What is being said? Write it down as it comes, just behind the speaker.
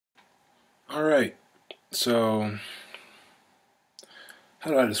Alright, so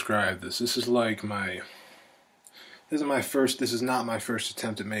how do I describe this? This is like this is not my first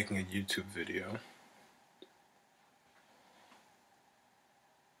attempt at making a YouTube video.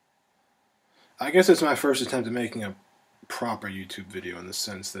 I guess it's my first attempt at making a proper YouTube video in the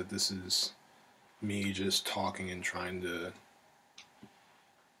sense that this is me just talking and trying to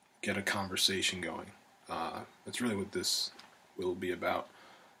get a conversation going. That's really what this will be about.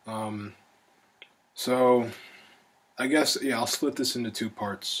 So I guess, yeah, I'll split this into two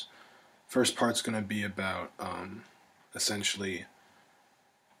parts. First part's going to be about essentially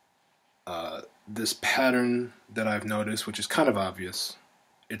this pattern that I've noticed, which is kind of obvious.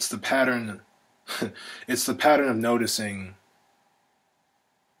 It's the pattern. It's the pattern of noticing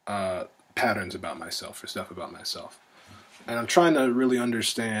patterns about myself or stuff about myself, and I'm trying to really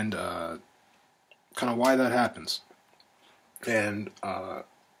understand kind of why that happens. And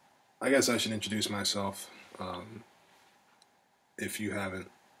I guess I should introduce myself if you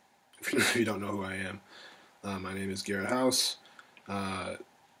haven't, if you don't know who I am. My name is Garrett House.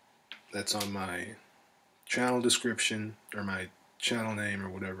 That's on my channel description, or my channel name, or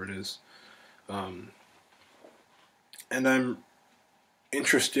whatever it is. And I'm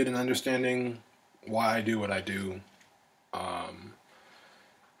interested in understanding why I do what I do.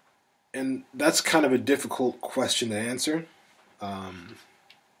 And that's kind of a difficult question to answer.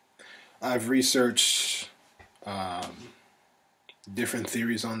 I've researched different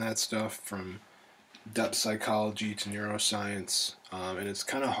theories on that stuff, from depth psychology to neuroscience, and it's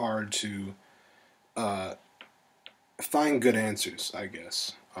kind of hard to find good answers, I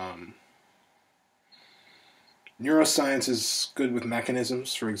guess. Neuroscience is good with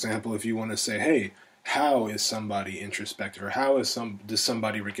mechanisms. For example, if you want to say, hey, how is somebody introspective, or does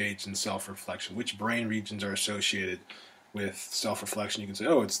somebody engage in self-reflection? Which brain regions are associated with self-reflection? You can say,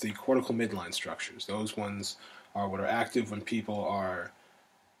 oh, it's the cortical midline structures. Those ones are what are active when people are,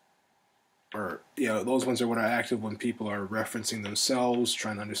 those ones are what are active when people are referencing themselves,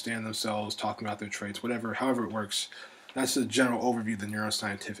 trying to understand themselves, talking about their traits, whatever, however it works. That's a general overview of the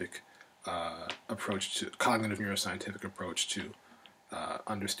neuroscientific cognitive neuroscientific approach to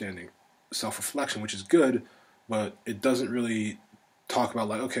understanding self-reflection, which is good, but it doesn't really talk about,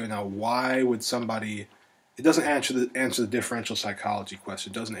 like, okay, now why would somebody, it doesn't answer the differential psychology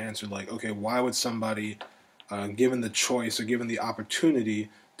question. It doesn't answer, like, okay, why would somebody, given the choice or given the opportunity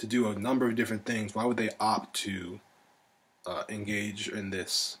to do a number of different things, why would they opt to engage in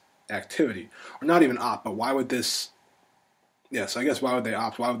this activity? Or not even opt, but why would this, yes, I guess why would they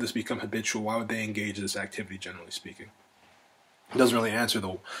opt? Why would this become habitual? Why would they engage in this activity, generally speaking? It doesn't really answer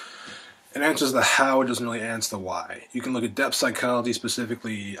it answers the how, it doesn't really answer the why. You can look at depth psychology,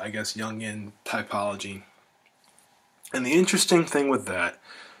 specifically, I guess, Jungian typology. And the interesting thing with that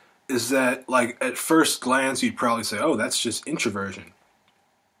is that, like, at first glance, you'd probably say, oh, that's just introversion.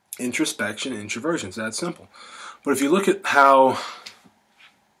 Introspection, introversion, it's that simple. But if you look at how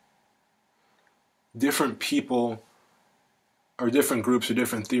different people, or different groups, or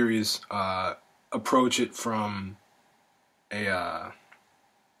different theories approach it from a,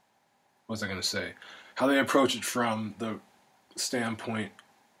 what was I going to say? How they approach it from the standpoint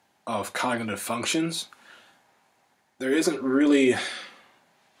of cognitive functions, there isn't really,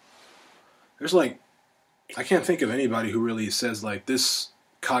 I can't think of anybody who really says, like, this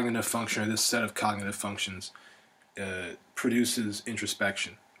cognitive function or this set of cognitive functions produces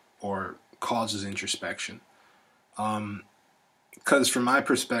introspection or causes introspection. Because from my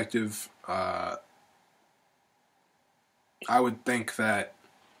perspective, I would think that,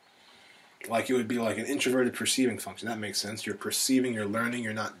 like, it would be like an introverted perceiving function. That makes sense. You're perceiving, you're learning,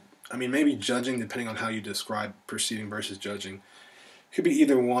 you're not, I mean, maybe judging, depending on how you describe perceiving versus judging. Could be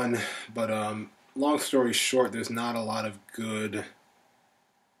either one, but long story short, there's not a lot of good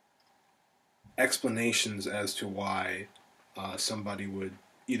explanations as to why somebody would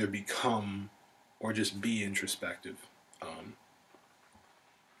either become or just be introspective.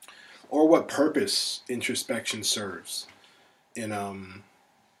 Or what purpose introspection serves in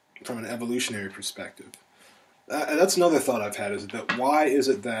from an evolutionary perspective. That's another thought I've had, is that why is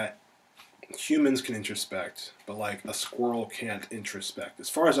it that humans can introspect, but, like, a squirrel can't introspect? As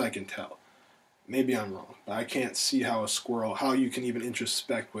far as I can tell. Maybe I'm wrong, but I can't see how how you can even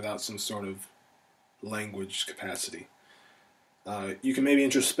introspect without some sort of language capacity. You can maybe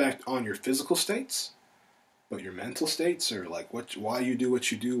introspect on your physical states, but your mental states, or, like, why you do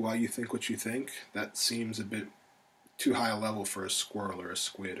what you do, why you think what you think, that seems a bit too high a level for a squirrel or a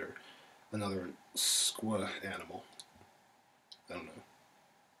squid or another squid animal. I don't know.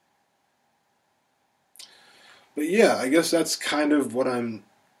 But yeah, I guess that's kind of what I'm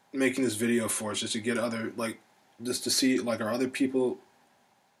making this video for is just to get other, like, just to see, like, are there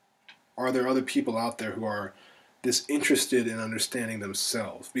other people out there who are disinterested in understanding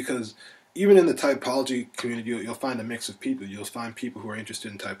themselves? Because even in the typology community, you'll find a mix of people. You'll find people who are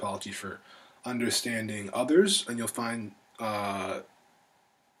interested in typology for understanding others, and you'll find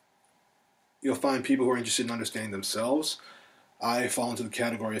people who are interested in understanding themselves. I fall into the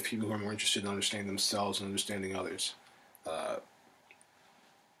category of people who are more interested in understanding themselves and understanding others.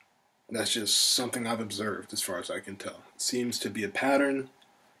 That's just something I've observed as far as I can tell. It seems to be a pattern.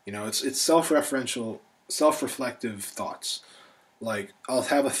 You know, it's self-referential, self-reflective thoughts. Like, I'll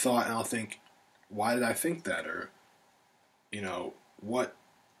have a thought and I'll think, why did I think that? Or, you know, what...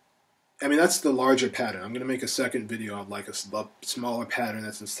 I mean, that's the larger pattern. I'm going to make a second video of, like, a smaller pattern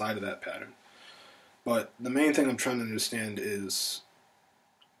that's inside of that pattern. But the main thing I'm trying to understand is,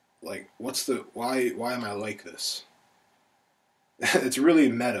 like, why am I like this? It's really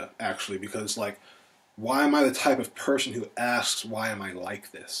meta, actually, because, like, why am I the type of person who asks, why am I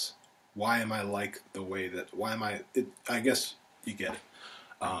like this? Why am I like the way that, I guess you get it.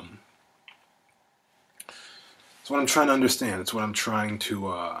 It's what I'm trying to understand. It's what I'm trying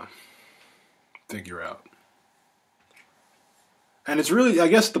to figure out. And it's really, I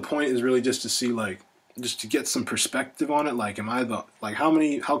guess the point is really just to see, like, just to get some perspective on it. Like,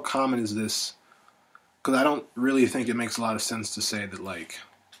 how common is this? Because I don't really think it makes a lot of sense to say that, like,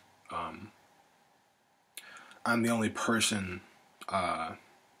 I'm the only person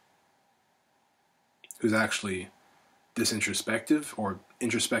who's actually this introspective, or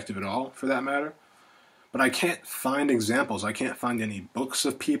introspective at all, for that matter. But I can't find examples. I can't find any books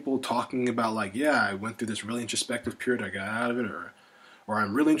of people talking about, like, yeah, I went through this really introspective period, I got out of it, or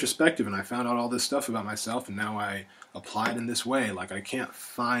I'm really introspective and I found out all this stuff about myself and now I apply it in this way. Like, I can't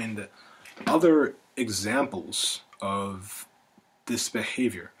find other examples of this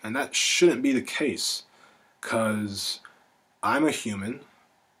behavior. And that shouldn't be the case, because I'm a human,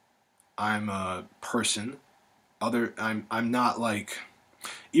 I'm a person, I'm not like,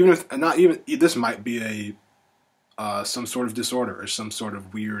 this might be some sort of disorder or some sort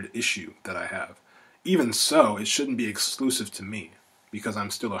of weird issue that I have. Even so, it shouldn't be exclusive to me, because I'm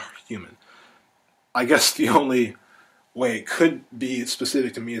still a human. I guess the only way it could be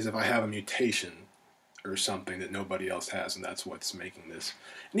specific to me is if I have a mutation or something that nobody else has, and that's what's making this.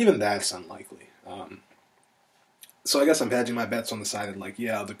 And even that's unlikely. So I guess I'm hedging my bets on the side of, like,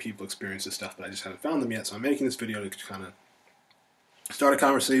 yeah, other people experience this stuff, but I just haven't found them yet. So I'm making this video to kind of start a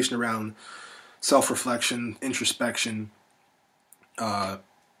conversation around self-reflection, introspection,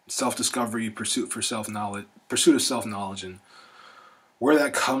 self-discovery, pursuit of self-knowledge, and where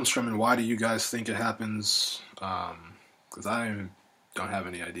that comes from, and why do you guys think it happens? Because I don't have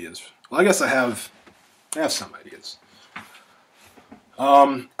any ideas. Well, I guess I have some ideas.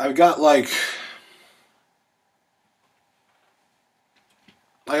 I've got, like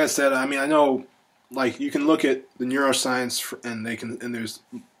I said, I mean, I know, like, you can look at the neuroscience, and there's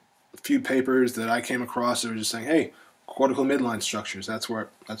a few papers that I came across that are just saying, hey, cortical midline structures, that's where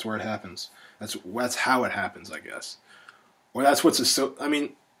it happens. That's how it happens, I guess. Or that's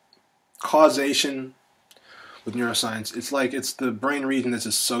causation with neuroscience, it's like it's the brain region that's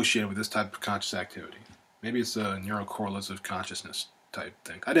associated with this type of conscious activity. Maybe it's a neurocorrelative consciousness type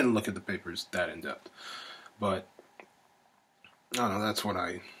thing. I didn't look at the papers that in depth, but I don't know, that's what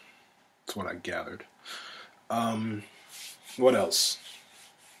I gathered. What else?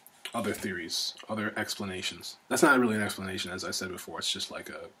 Other theories, other explanations. That's not really an explanation, as I said before, it's just like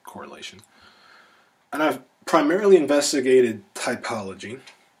a correlation. And I've primarily investigated typology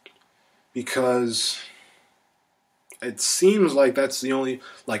because it seems like that's the only,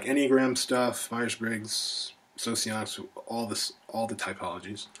 like, Enneagram stuff, Myers-Briggs, Socionics, all the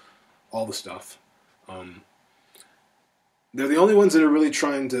typologies, all the stuff. They're the only ones that are really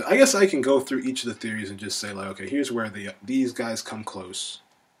trying to, I guess I can go through each of the theories and just say, like, okay, here's where these guys come close.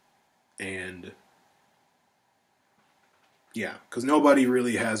 And yeah, because nobody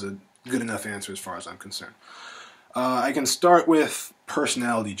really has a good enough answer as far as I'm concerned. I can start with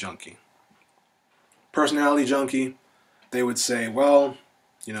personality junkie. Personality junkie, they would say, well,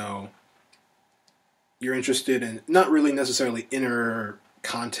 you know, you're interested in not really necessarily inner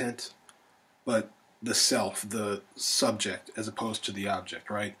content, but the self, the subject, as opposed to the object,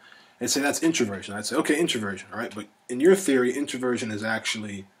 right? They'd say that's introversion. I'd say, okay, introversion, all right? But in your theory, introversion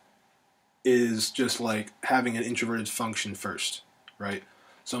is just like having an introverted function first, right?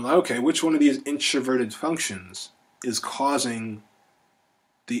 So I'm like, okay, which one of these introverted functions is causing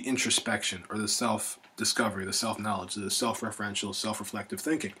the introspection, or the self-discovery, the self-knowledge, the self-referential, self-reflective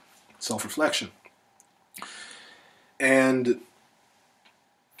thinking, self-reflection? And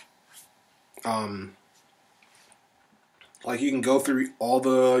Like you can go through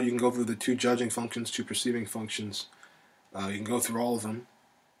the two judging functions, two perceiving functions. You can go through all of them,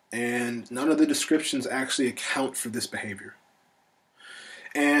 and none of the descriptions actually account for this behavior.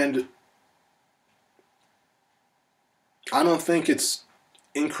 And I don't think it's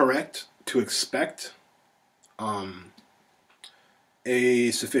incorrect to expect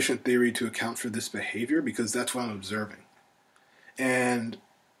a sufficient theory to account for this behavior, because that's what I'm observing. And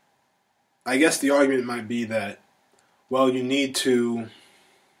I guess the argument might be that, well, you need to,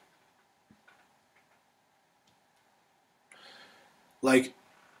 like,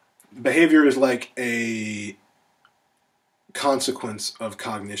 behavior is like a consequence of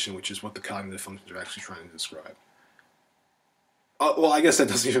cognition, which is what the cognitive functions are actually trying to describe. Well, I guess that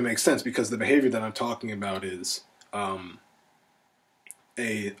doesn't even make sense, because the behavior that I'm talking about is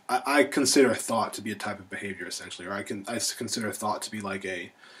I consider thought to be a type of behavior, essentially, or I consider thought to be like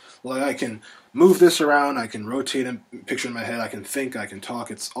I can move this around, I can rotate a picture in my head, I can think, I can talk.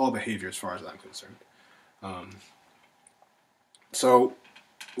 It's all behavior as far as I'm concerned. So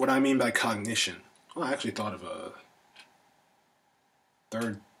what I mean by cognition, well, I actually thought of a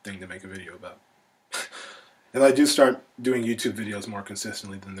third thing to make a video about. If I do start doing YouTube videos more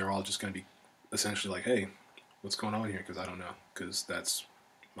consistently, then they're all just going to be essentially like, hey, what's going on here? Because I don't know. Because that's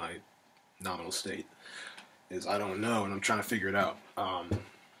my nominal state, is I don't know, and I'm trying to figure it out.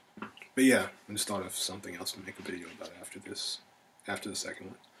 But yeah, I just thought of something else to make a video about after the second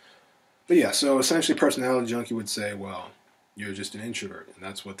one. But yeah, so essentially Personality Junkie would say, well, you're just an introvert, and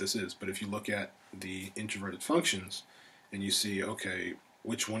that's what this is. But if you look at the introverted functions, and you see, okay,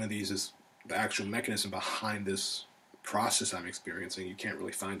 which one of these is the actual mechanism behind this process I'm experiencing, you can't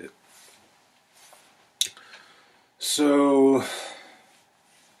really find it. So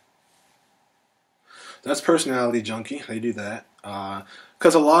that's Personality Junkie. They do that.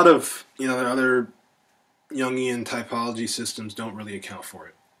 Because a lot of, other Jungian typology systems don't really account for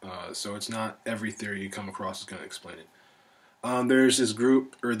it. So it's not every theory you come across is going to explain it. There's this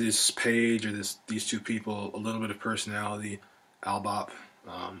group, or this page, or these two people, A Little Bit of Personality, Albop.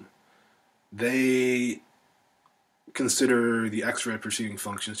 They consider the extroverted perceiving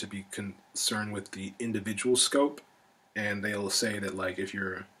functions to be concerned with the individual scope, and they'll say that, like, if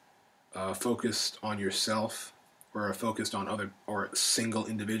you're focused on yourself, or focused on other or single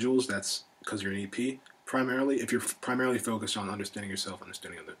individuals, that's because you're an EP primarily. If you're primarily focused on understanding yourself,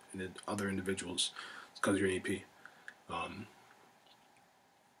 understanding other individuals, it's because you're an EP.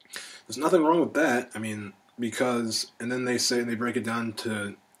 There's nothing wrong with that. I mean, because, and then they break it down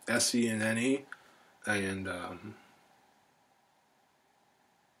to SE and NE, and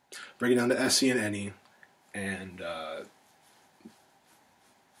break it down to SE and NE, and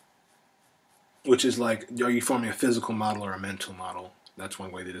which is like, are you forming a physical model or a mental model? That's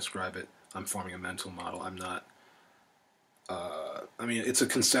one way they describe it. I'm forming a mental model. I'm not. I mean, it's a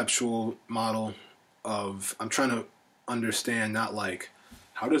conceptual model of, I'm trying to understand, not like,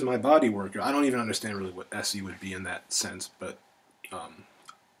 how does my body work? I don't even understand really what SE would be in that sense, but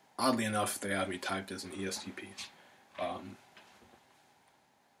oddly enough, they have me typed as an ESTP.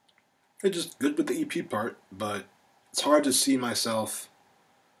 It's just good with the EP part, but it's hard to see myself.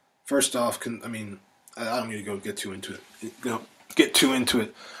 First off, I don't need to get too into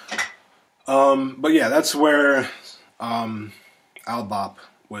it. But yeah, that's where Albop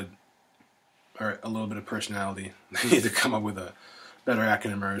would, or A Little Bit of Personality, they need to come up with a better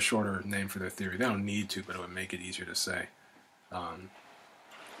acronym or a shorter name for their theory. They don't need to, but it would make it easier to say.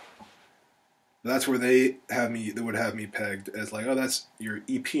 That's where they would have me pegged as like, oh, that's your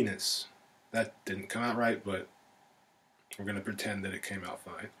EP-ness. That didn't come out right, but we're going to pretend that it came out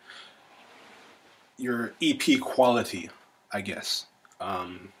fine. Your EP quality, I guess.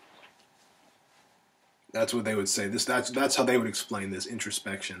 That's what they would say. That's how they would explain this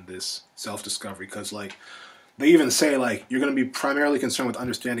introspection, this self-discovery. Because, like, they even say, like, you're going to be primarily concerned with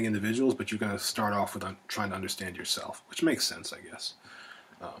understanding individuals, but you're going to start off with trying to understand yourself, which makes sense, I guess.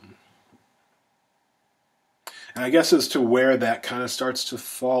 And I guess as to where that kind of starts to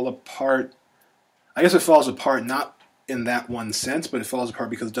fall apart, I guess it falls apart not in that one sense, but it falls apart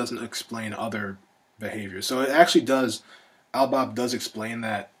because it doesn't explain other behaviors. So it actually does, Albop does explain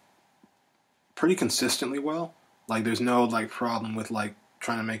that pretty consistently well. Like, there's no, like, problem with, like,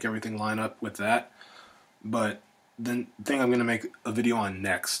 trying to make everything line up with that. But the thing I'm going to make a video on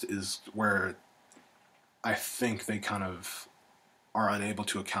next is where I think they kind of are unable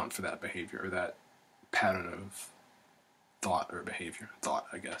to account for that behavior, or that pattern of thought or behavior. Thought,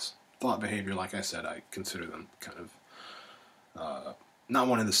 I guess. Thought, behavior, like I said, I consider them kind of not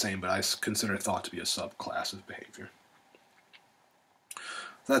one and the same, but I consider thought to be a subclass of behavior.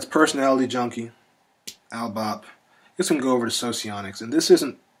 So that's personality junkie, Albop. I guess we can go over to socionics, and this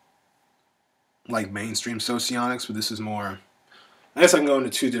isn't like mainstream socionics, but this is more. I guess I can go into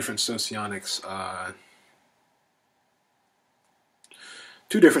two different socionics.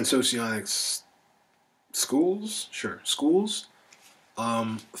 Two different socionics schools. Sure, schools.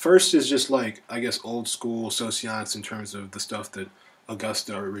 First is just like, I guess, old school socionics in terms of the stuff that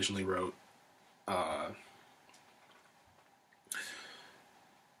Augusta originally wrote.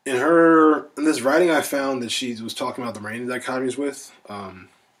 In this writing, I found that she was talking about the Random dichotomies with.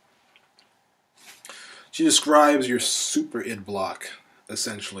 She describes your super id block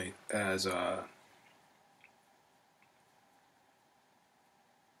essentially as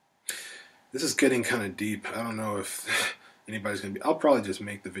this is getting kind of deep. I don't know if anybody's gonna be. I'll probably just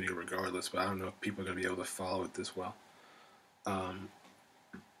make the video regardless, but I don't know if people are gonna be able to follow it this well.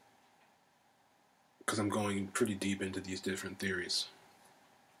 Because I'm going pretty deep into these different theories.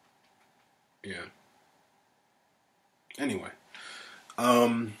 Yeah. Anyway.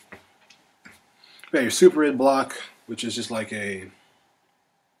 Yeah, your super id block, which is just like in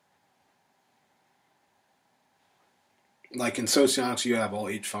socionics you have all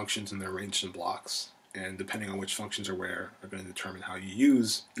 8 functions and they're arranged in blocks. And depending on which functions are where are going to determine how you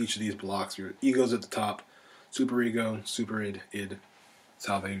use each of these blocks. Your ego's at the top, superego, super id. That's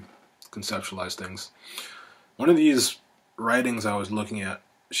how they conceptualize things. One of these writings I was looking at,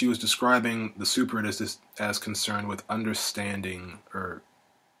 she was describing the super id as concerned with understanding or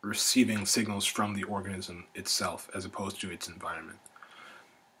receiving signals from the organism itself as opposed to its environment.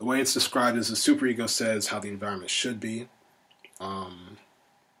 The way it's described is the superego says how the environment should be.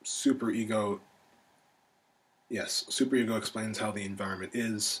 Superego explains how the environment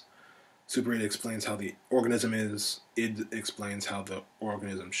is. Super id explains how the organism is. Id explains how the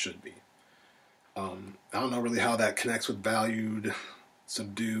organism should be. I don't know really how that connects with valued,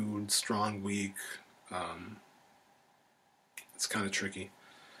 subdued, strong, weak. It's kind of tricky.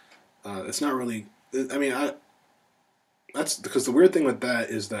 It's not really. I mean, that's because the weird thing with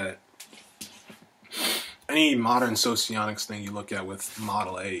that is that any modern socionics thing you look at with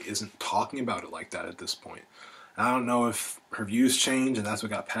Model A isn't talking about it like that at this point. I don't know if her views change and that's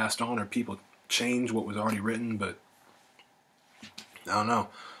what got passed on, or people change what was already written, but I don't know.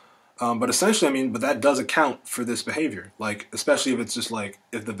 But essentially, I mean, but that does account for this behavior. Like, especially if it's just like,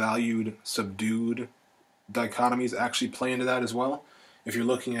 if the valued, subdued dichotomies actually play into that as well. If you're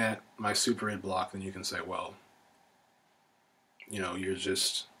looking at my super id block, then you can say, well, you're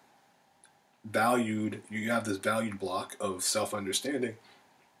just valued, you have this valued block of self-understanding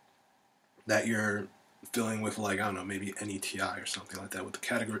that you're filling with, like, I don't know, maybe NETI or something like that, with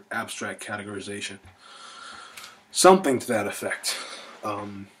the abstract categorization. Something to that effect.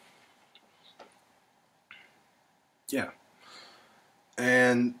 Yeah.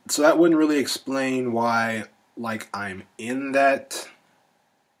 And so that wouldn't really explain why, like, I'm in that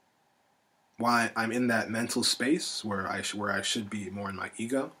mental space where I should be more in my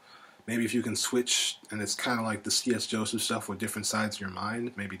ego. Maybe if you can switch, and it's kind of like the C.S. Joseph stuff with different sides of your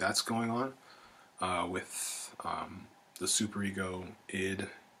mind, maybe that's going on with the superego, id,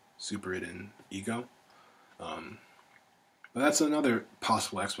 super id, and ego. But that's another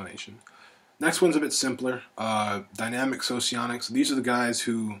possible explanation. Next one's a bit simpler. Dynamic socionics. These are the guys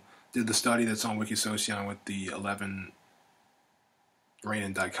who did the study that's on Wikisocion with the 11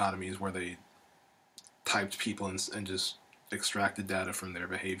 Renan dichotomies, where they typed people and just extracted data from their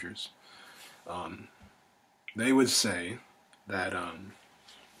behaviors. They would say that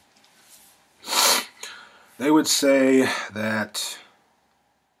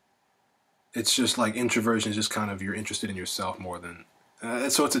it's just like introversion is just kind of you're interested in yourself more than.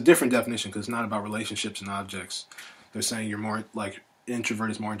 So it's a different definition because it's not about relationships and objects. They're saying you're more like introvert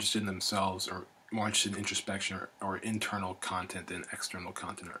is more interested in themselves or more interested in introspection or internal content than external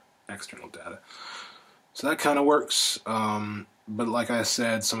content or external data. So that kind of works. But like I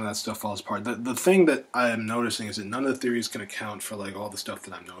said, some of that stuff falls apart. The thing that I am noticing is that none of the theories can account for like all the stuff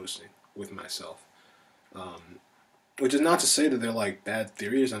that I'm noticing with myself. Which is not to say that they're like bad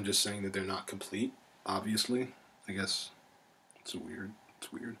theories. I'm just saying that they're not complete, obviously. I guess it's weird.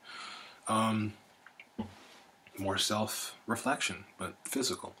 More self-reflection, but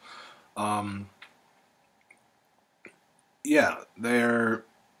physical. Yeah,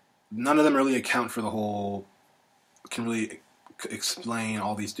 none of them really account for the whole, can really explain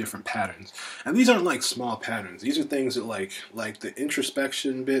all these different patterns. And these aren't like small patterns. These are things that like the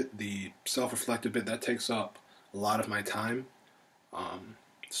introspection bit, the self-reflective bit, that takes up a lot of my time.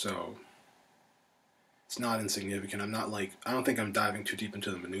 So it's not insignificant. I don't think I'm diving too deep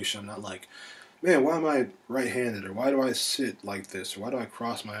into the minutia. I'm not like man, why am I right-handed, or why do I sit like this, or why do I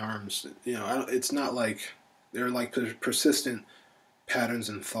cross my arms? You know, it's not like they're like persistent patterns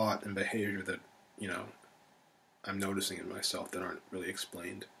in thought and behavior that, you know, I'm noticing in myself that aren't really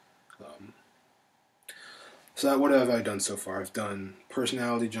explained. Um, so what have I done so far? I've done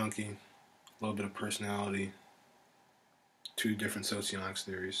personality junkie, a little bit of personality, 2 different socionics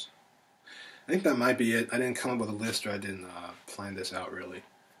theories. I think that might be it. I didn't come up with a list, or I didn't plan this out really.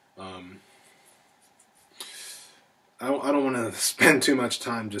 I don't want to spend too much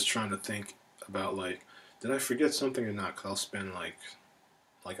time just trying to think about, like, did I forget something or not? Because I'll spend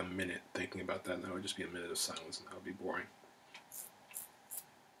like a minute thinking about that, and that would just be a minute of silence, and that would be boring.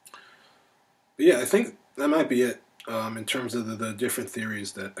 But yeah, I think that might be it in terms of the different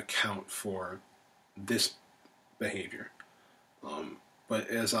theories that account for this behavior. But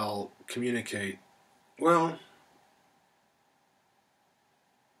as I'll communicate, well,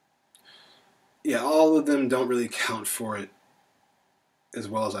 yeah, all of them don't really account for it as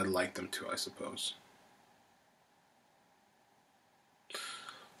well as I'd like them to, I suppose.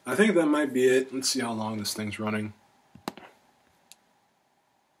 I think that might be it. Let's see how long this thing's running.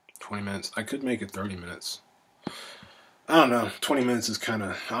 20 minutes. I could make it 30 minutes. I don't know. 20 minutes is kind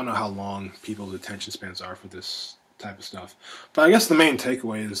of... I don't know how long people's attention spans are for this type of stuff. But I guess the main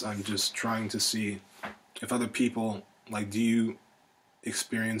takeaway is I'm just trying to see if other people, like, do you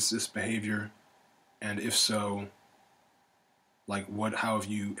experience this behavior? And if so, like, how have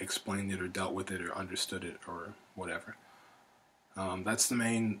you explained it or dealt with it or understood it or whatever? That's the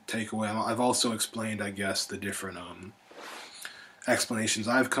main takeaway. I've also explained, I guess, the different explanations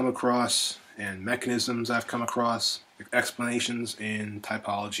I've come across and mechanisms I've come across, explanations in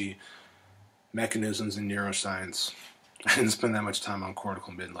typology, mechanisms in neuroscience. I didn't spend that much time on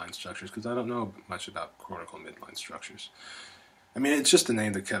cortical midline structures because I don't know much about cortical midline structures. I mean, it's just a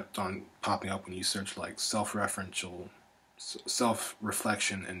name that kept on popping up when you search like self-referential,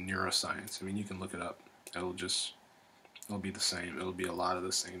 self-reflection and neuroscience. I mean, you can look it up. It'll be the same. It'll be a lot of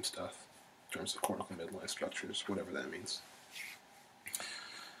the same stuff in terms of cortical midline structures, whatever that means.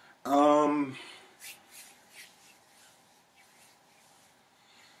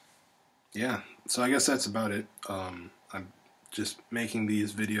 Yeah, so I guess that's about it. I'm just making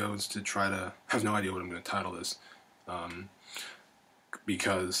these videos to try to... I have no idea what I'm going to title this.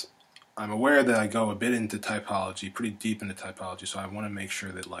 Because I'm aware that I go a bit into typology, pretty deep into typology, so I want to make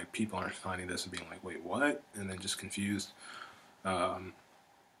sure that, like, people aren't finding this and being like, wait, what? And then just confused.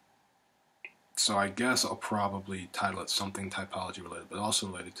 So I guess I'll probably title it something typology related, but also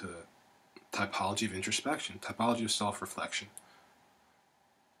related to the typology of introspection, typology of self-reflection.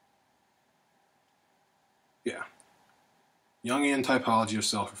 Yeah. Jungian typology of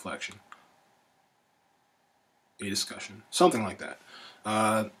self-reflection. A discussion. Something like that.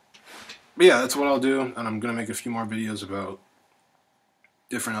 But yeah, that's what I'll do, and I'm going to make a few more videos about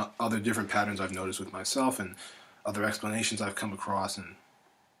other different patterns I've noticed with myself and other explanations I've come across, and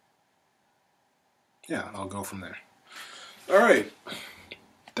yeah, I'll go from there. Alright.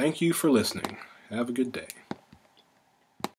 Thank you for listening. Have a good day.